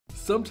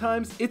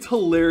sometimes it's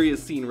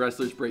hilarious seeing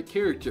wrestlers break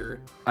character.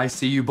 I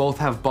see you both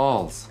have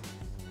balls.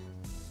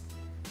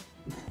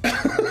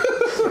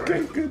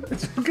 Okay, good.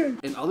 It's okay.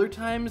 And other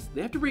times,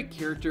 they have to break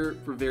character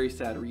for very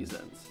sad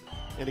reasons.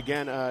 And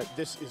again, it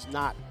is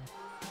not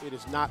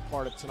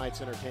part of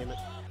tonight's entertainment.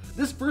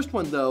 This first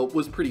one, though,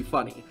 was pretty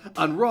funny.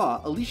 On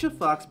Raw, Alicia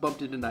Fox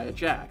bumped into Nia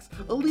Jax.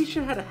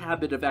 Alicia had a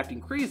habit of acting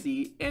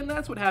crazy, and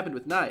that's what happened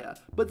with Nia.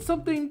 But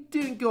something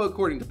didn't go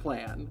according to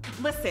plan.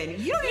 Listen,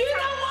 you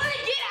don't want to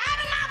get out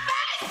of my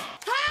face?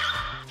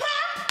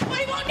 Huh? What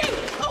do you want to do?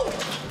 Oh!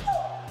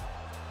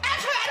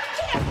 Answer, I don't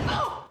care!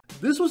 Oh!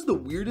 This was the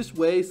weirdest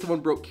way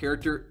someone broke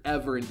character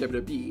ever in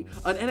WWE.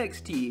 On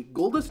NXT,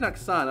 Goldust and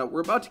Oksana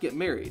were about to get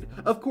married.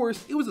 Of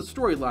course, it was a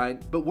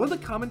storyline, but one of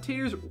the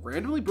commentators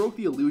randomly broke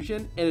the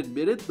illusion and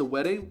admitted the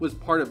wedding was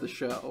part of the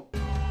show.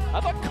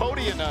 I thought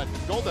Cody and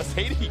Goldust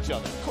hated each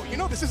other. You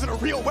know this isn't a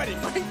real wedding,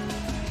 right?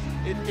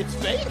 It's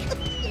fake?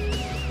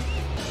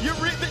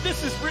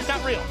 This is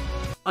not real.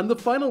 On the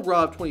final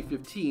Raw of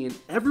 2015,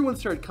 everyone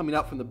started coming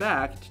out from the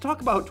back to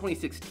talk about how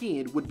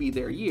 2016 would be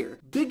their year.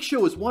 Big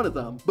Show was one of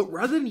them, but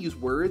rather than use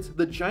words,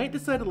 the Giant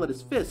decided to let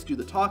his fists do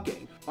the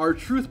talking.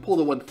 R-Truth pulled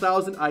a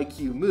 1000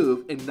 IQ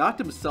move and knocked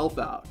himself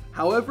out.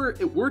 However,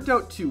 it worked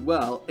out too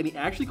well, and he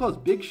actually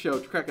caused Big Show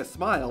to crack a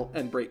smile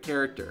and break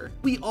character.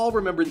 We all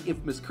remember the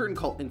infamous curtain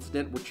call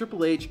incident where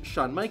Triple H,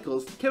 Shawn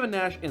Michaels, Kevin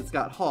Nash, and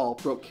Scott Hall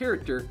broke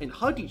character and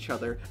hugged each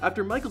other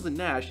after Michaels and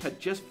Nash had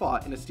just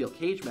fought in a steel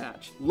cage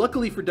match.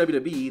 Luckily for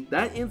WWE,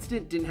 that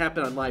incident didn't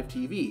happen on live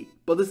TV,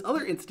 but this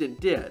other incident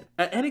did.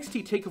 At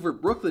NXT TakeOver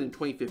Brooklyn in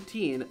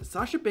 2015,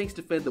 Sasha Banks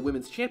defended the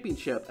Women's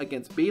Championship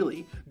against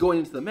Bayley. Going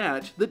into the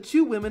match, the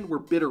two women were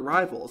bitter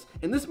rivals,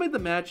 and this made the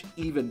match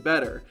even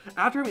better.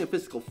 After having a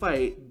physical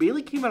fight,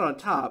 Bayley came out on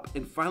top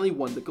and finally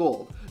won the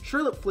gold.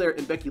 Charlotte Flair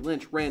and Becky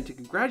Lynch ran to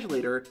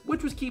congratulate her,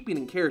 which was keeping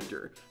in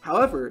character.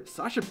 However,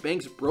 Sasha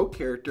Banks broke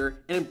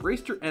character and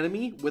embraced her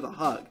enemy with a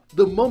hug.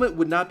 The moment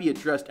would not be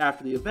addressed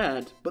after the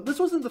event, but this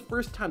wasn't the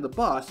first time the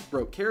boss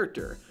broke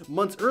character.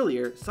 Months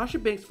earlier, Sasha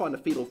Banks fought in a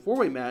fatal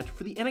 4-way match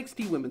for the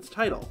NXT Women's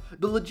title.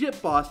 The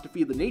legit boss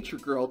defeated the Nature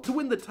Girl to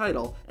win the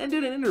title and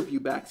did an interview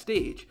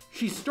backstage.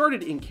 She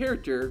started in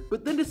character,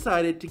 but then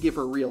decided to give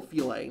her real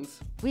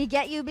feelings. We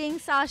get you being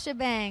Sasha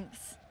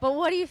Banks, but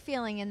what are you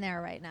feeling in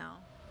there right now?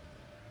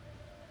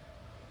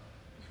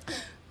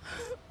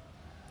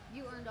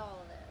 You earned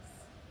all of this.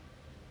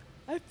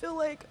 I feel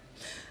like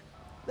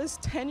this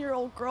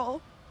 10-year-old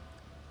girl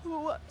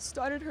who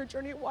started her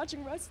journey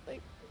watching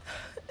wrestling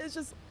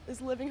is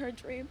living her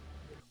dream.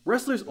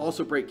 Wrestlers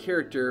also break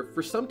character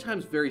for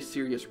sometimes very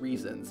serious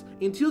reasons.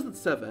 In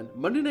 2007,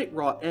 Monday Night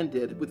Raw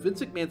ended with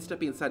Vince McMahon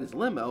stepping inside his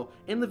limo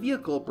and the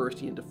vehicle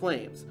bursting into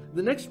flames.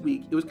 The next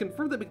week, it was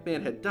confirmed that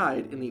McMahon had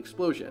died in the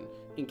explosion,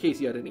 in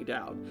case you had any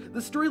doubt. The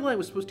storyline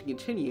was supposed to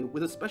continue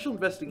with a special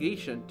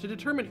investigation to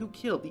determine who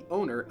killed the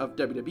owner of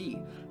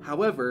WWE.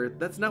 However,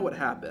 that's not what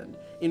happened.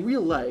 In real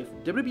life,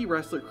 WWE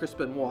wrestler Chris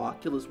Benoit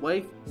killed his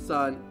wife,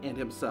 son, and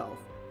himself.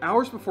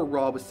 Hours before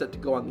Raw was set to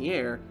go on the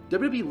air,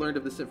 WWE learned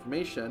of this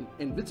information,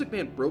 and Vince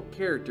McMahon broke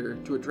character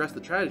to address the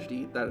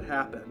tragedy that had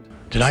happened.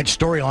 Tonight's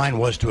storyline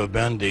was to have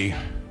been the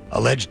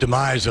alleged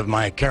demise of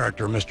my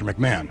character, Mr.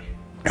 McMahon.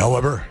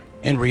 However,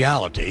 in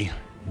reality,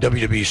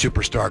 WWE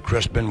superstar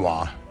Chris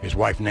Benoit, his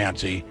wife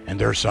Nancy, and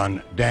their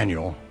son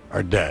Daniel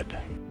are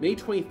dead. May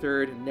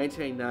 23rd,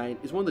 1999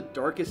 is one of the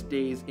darkest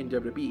days in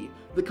WWE.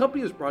 The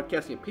company was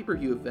broadcasting a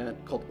pay-per-view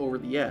event called Over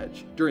the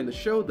Edge. During the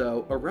show,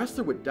 though, a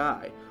wrestler would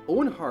die.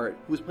 Owen Hart,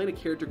 who was playing a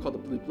character called the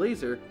Blue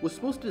Blazer, was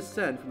supposed to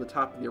descend from the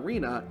top of the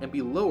arena and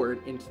be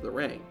lowered into the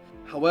ring.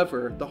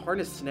 However, the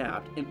harness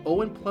snapped and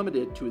Owen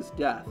plummeted to his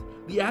death.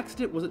 The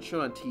accident wasn't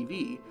shown on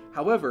TV.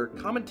 However,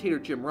 commentator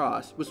Jim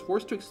Ross was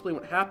forced to explain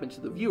what happened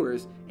to the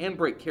viewers and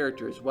break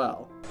character as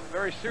well.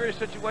 Very serious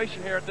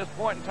situation here at this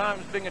point in time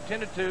is being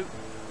attended to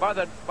by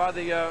the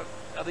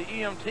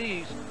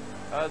EMTs.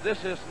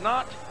 This is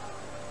not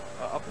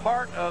a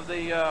part of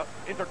the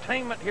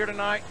entertainment here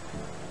tonight.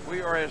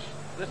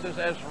 This is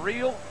as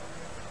real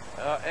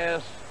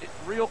as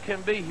real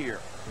can be here.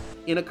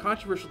 In a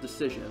controversial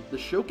decision, the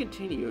show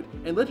continued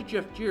and led to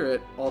Jeff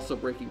Jarrett also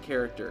breaking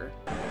character.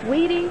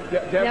 Sweetie,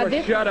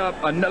 Deborah, shut up.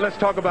 Let's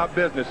talk about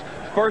business.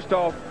 First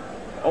off,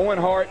 Owen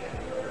Hart,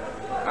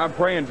 I'm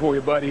praying for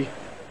you, buddy.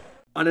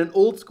 On an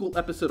old school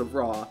episode of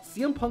Raw,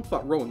 CM Punk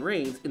fought Roman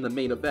Reigns in the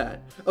main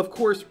event. Of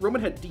course, Roman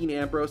had Dean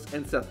Ambrose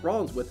and Seth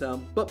Rollins with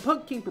him, but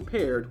Punk came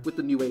prepared with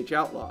the New Age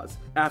Outlaws.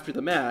 After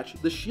the match,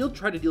 the Shield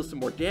tried to deal some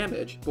more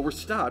damage, but were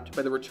stopped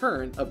by the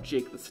return of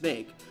Jake the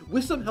Snake.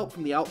 With some help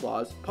from the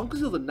Outlaws, Punk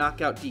was able to knock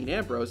out Dean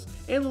Ambrose,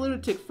 and the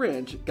Lunatic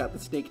Fringe got the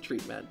Snake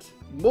treatment.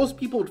 Most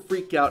people would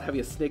freak out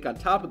having a snake on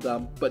top of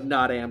them, but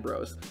not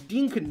Ambrose.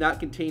 Dean could not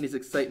contain his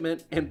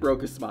excitement and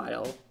broke a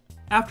smile.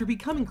 After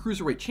becoming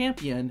Cruiserweight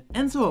Champion,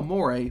 Enzo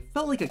Amore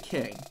felt like a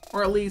king,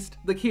 or at least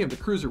the king of the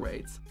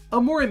Cruiserweights.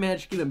 Amore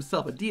managed to get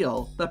himself a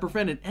deal that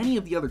prevented any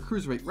of the other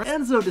Cruiserweight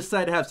Enzo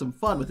decided to have some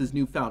fun with his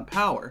newfound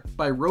power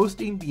by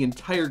roasting the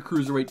entire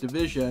Cruiserweight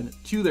division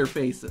to their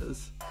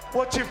faces.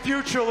 What's your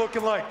future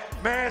looking like?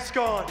 Mask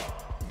on,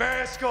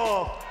 Mask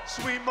off.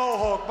 Sweet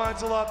mohawk.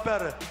 Mine's a lot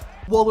better.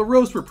 While the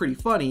roasts were pretty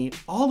funny,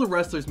 all the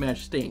wrestlers managed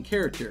to stay in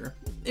character.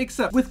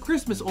 Except with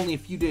Christmas only a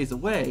few days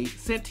away,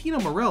 Santino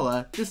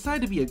Marella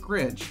decided to be a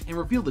Grinch and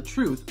reveal the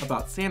truth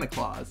about Santa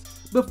Claus.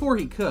 Before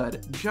he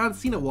could, John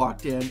Cena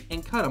walked in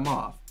and cut him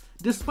off.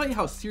 Despite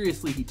how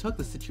seriously he took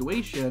the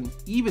situation,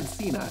 even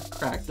Cena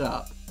cracked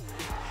up.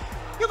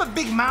 You have a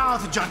big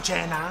mouth, John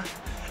Cena,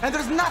 and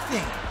there's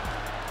nothing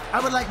I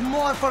would like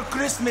more for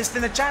Christmas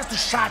than a chance to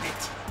shut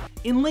it.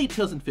 In late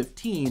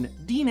 2015,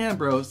 Dean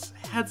Ambrose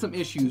had some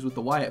issues with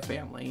the Wyatt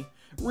family.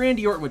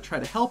 Randy Orton would try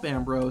to help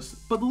Ambrose,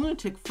 but the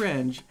Lunatic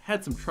Fringe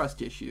had some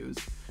trust issues.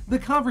 The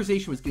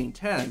conversation was getting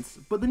tense,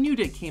 but the New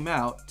Day came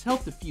out to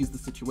help defuse the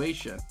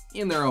situation,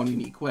 in their own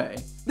unique way.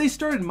 They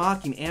started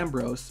mocking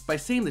Ambrose by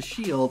saying the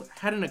Shield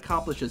hadn't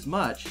accomplished as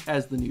much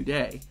as the New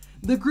Day.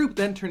 The group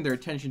then turned their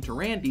attention to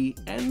Randy,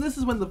 and this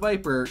is when the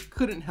Viper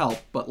couldn't help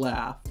but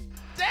laugh.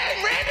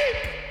 Dang,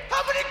 Randy!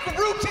 How many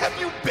groups have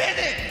you been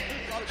in?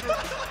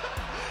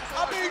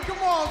 I mean, come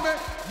on, man.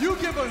 You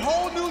give a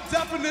whole new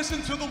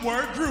definition to the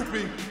word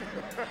grouping.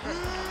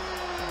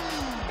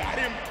 Got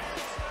him.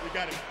 We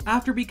got him.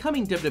 After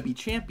becoming WWE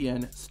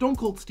Champion, Stone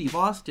Cold Steve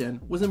Austin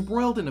was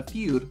embroiled in a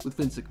feud with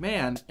Vince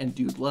McMahon and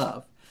Dude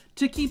Love.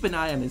 To keep an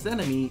eye on his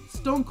enemy,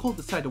 Stone Cold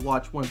decided to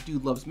watch one of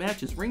Dude Love's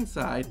matches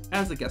ringside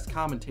as a guest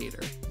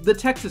commentator. The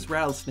Texas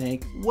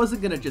Rattlesnake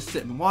wasn't gonna just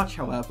sit and watch,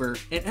 however,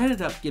 and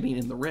ended up getting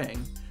in the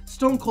ring.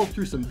 Stone Cold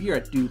threw some beer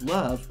at Dude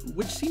Love,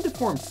 which seemed to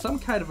form some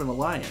kind of an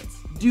alliance.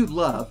 Dude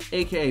Love,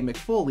 aka Mick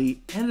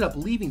Foley, ended up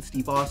leaving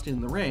Steve Austin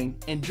in the ring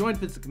and joined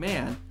Vince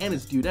McMahon and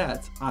his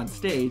dudettes on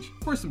stage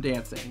for some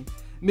dancing.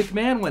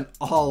 McMahon went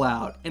all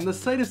out, and the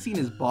sight of seeing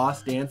his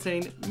boss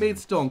dancing made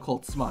Stone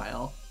Cold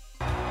smile.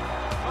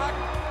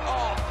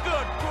 Oh,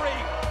 good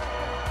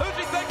grief. Who's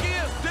he think he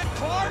is, Dick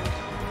Clark?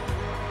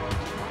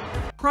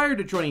 Prior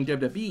to joining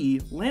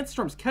WWE, Lance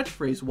Storm's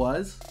catchphrase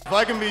was, If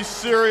I can be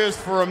serious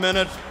for a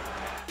minute.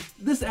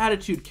 This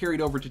attitude carried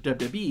over to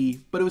WWE,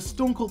 but it was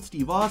Stone Cold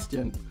Steve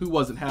Austin who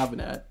wasn't having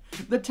it.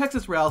 The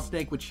Texas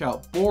Rattlesnake would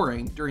shout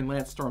boring during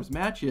Lance Storm's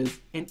matches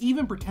and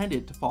even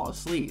pretended to fall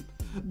asleep.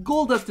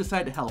 Goldust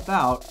decided to help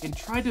out and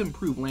tried to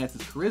improve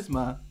Lance's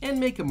charisma and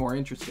make him more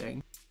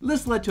interesting.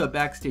 This led to a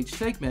backstage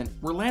segment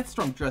where Lance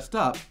Storm dressed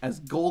up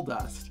as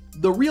Goldust.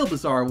 The real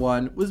bizarre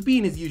one was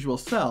being his usual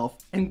self,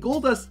 and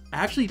Goldust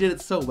actually did it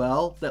so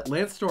well that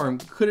Lance Storm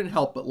couldn't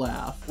help but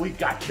laugh. We've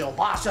got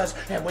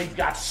kielbasas, and we've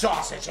got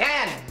sausage,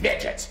 and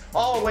midgets,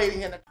 all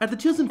waiting in the... At the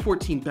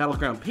 2014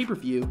 Battleground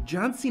pay-per-view,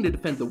 John Cena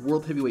defended the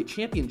World Heavyweight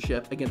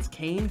Championship against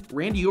Kane,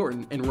 Randy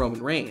Orton, and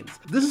Roman Reigns.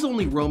 This is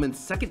only Roman's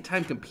second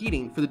time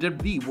competing for the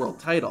WWE World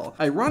title.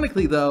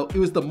 Ironically though, it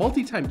was the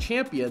multi-time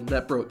champion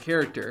that broke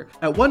character.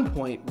 At one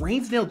point,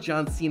 Reigns nailed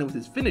John Cena with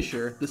his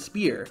finisher, the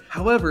spear.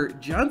 However,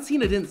 John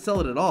Cena didn't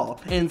sell it at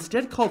all, and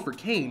instead called for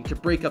Kane to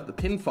break up the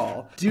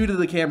pinfall. Due to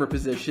the camera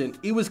position,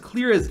 it was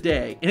clear as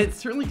day, and it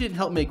certainly didn't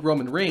help make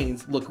Roman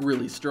Reigns look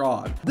really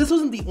strong. This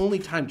wasn't the only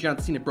time John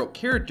Cena broke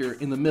character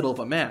in the middle of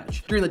a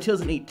match. During the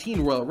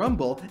 2018 Royal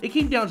Rumble, it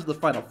came down to the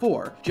final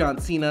four: John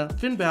Cena,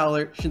 Finn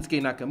Balor,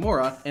 Shinsuke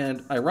Nakamura,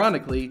 and,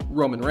 ironically,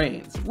 Roman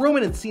Reigns.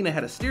 Roman and Cena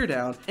had a stare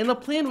down, and the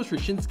plan was for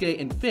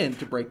Shinsuke and Finn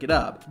to break it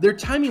up. Their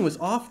timing was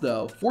off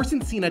though,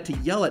 forcing Cena to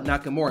yell at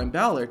Nakamura and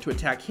Balor to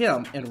attack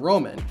him and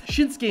Roman.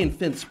 Shinsuke and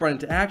Finn sprung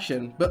into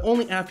action, but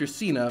only after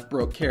Cena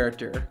broke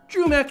character.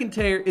 Drew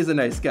McIntyre is a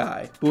nice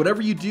guy, but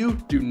whatever you do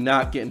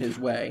not get in his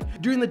way.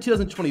 During the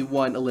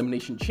 2021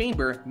 Elimination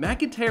Chamber,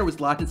 McIntyre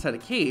was locked inside a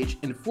cage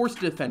and forced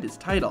to defend his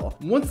title.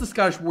 Once the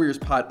Scottish Warriors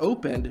pod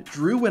opened,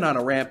 Drew went on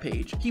a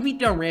rampage. He beat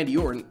down Randy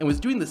Orton and was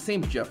doing the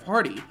same to Jeff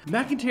Hardy.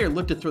 McIntyre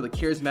looked to throw the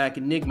charismatic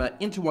Enigma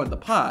into one of the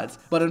pods,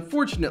 but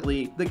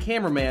unfortunately, the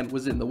cameraman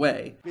was in the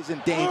way. He's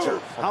in danger.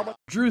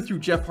 Drew threw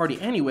Jeff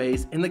Hardy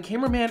anyways, and the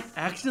cameraman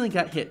accidentally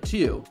got hit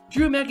too.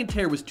 Drew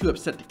McIntyre was too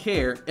upset to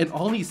care, and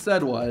all he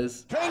said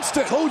was,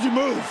 Kingston, hold your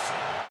moves.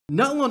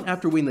 Not long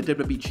after winning the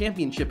WWE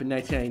Championship in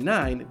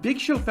 1999, Big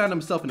Show found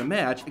himself in a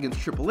match against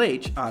Triple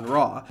H on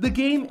Raw. The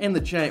Game and the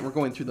Giant were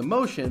going through the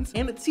motions,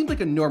 and it seemed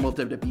like a normal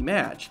WWE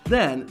match.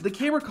 Then, the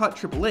camera caught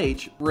Triple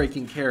H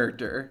breaking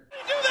character.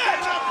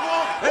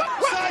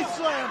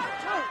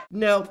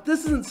 Now,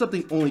 this isn't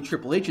something only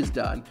Triple H has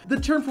done. The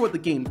term for what the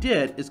Game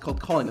did is called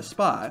calling a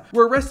spot,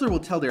 where a wrestler will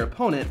tell their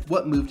opponent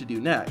what move to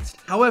do next.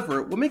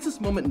 However, what makes this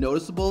moment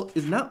noticeable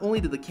is not only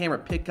did the camera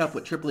pick up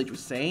what Triple H was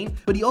saying,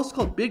 but he also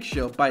called Big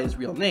Show by his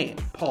real name,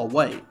 Paul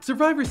White.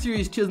 Survivor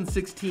Series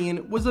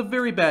 2016 was a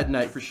very bad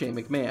night for Shane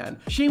McMahon.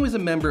 Shane was a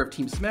member of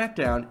Team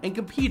SmackDown and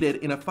competed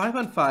in a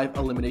 5-on-5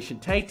 elimination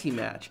tag team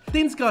match.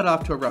 Things got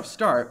off to a rough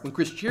start when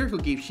Chris Jericho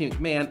gave Shane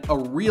McMahon a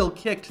real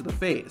kick to the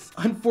face.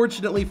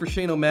 Unfortunately for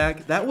Shane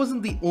O'Mac, that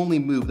wasn't the only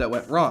move that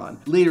went wrong.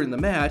 Later in the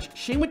match,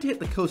 Shane went to hit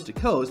the coast to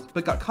coast,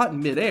 but got caught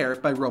in midair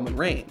by Roman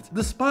Reigns.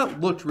 The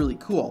spot looked really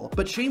cool,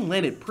 but Shane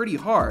landed pretty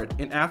hard,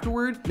 and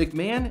afterward,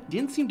 McMahon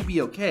didn't seem to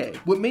be okay.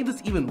 What made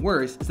this even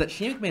worse is that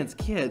Shane McMahon's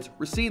kids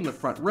were sitting in the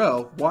front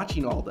row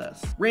watching all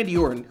this. Randy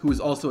Orton, who was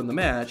also in the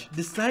match,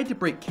 decided to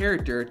break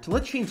character to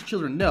let Shane's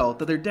children know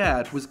that their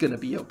dad was gonna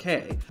be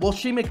okay. While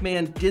Shane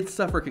McMahon did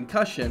suffer a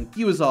concussion,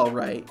 he was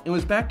alright, and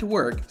was back to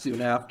work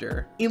soon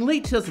after. In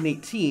late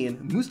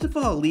 2018, Mustafa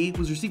Ali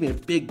was receiving a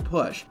big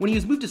push when he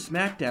was moved to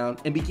SmackDown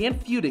and began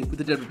feuding with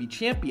the WWE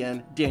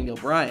champion, Daniel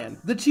Bryan.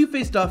 The two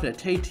faced off in a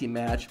tag team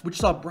match, which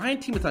saw Bryan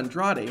team with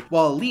Andrade,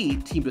 while Ali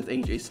teamed with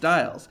AJ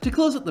Styles. To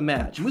close out the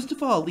match,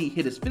 Mustafa Ali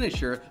hit his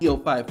finisher, the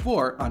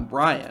 054, on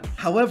Bryan.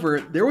 However,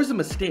 there was a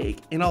mistake,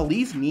 and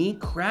Ali's knee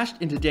crashed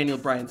into Daniel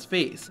Bryan's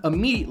face.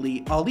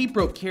 Immediately, Ali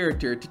broke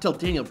character to tell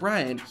Daniel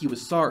Bryan he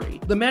was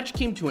sorry. The match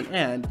came to an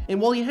end,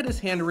 and while he had his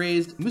hand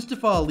raised,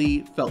 Mustafa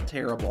Ali felt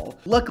terrible.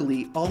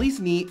 Luckily,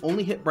 Ali's knee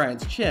only hit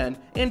Bryan's chin,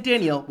 and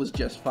Daniel was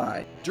just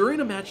fine. During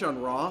a match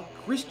on Raw,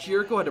 Chris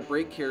Jericho had to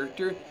break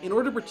character in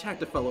order to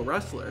protect a fellow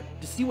wrestler.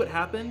 To see what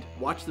happened,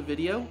 watch the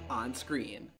video on screen.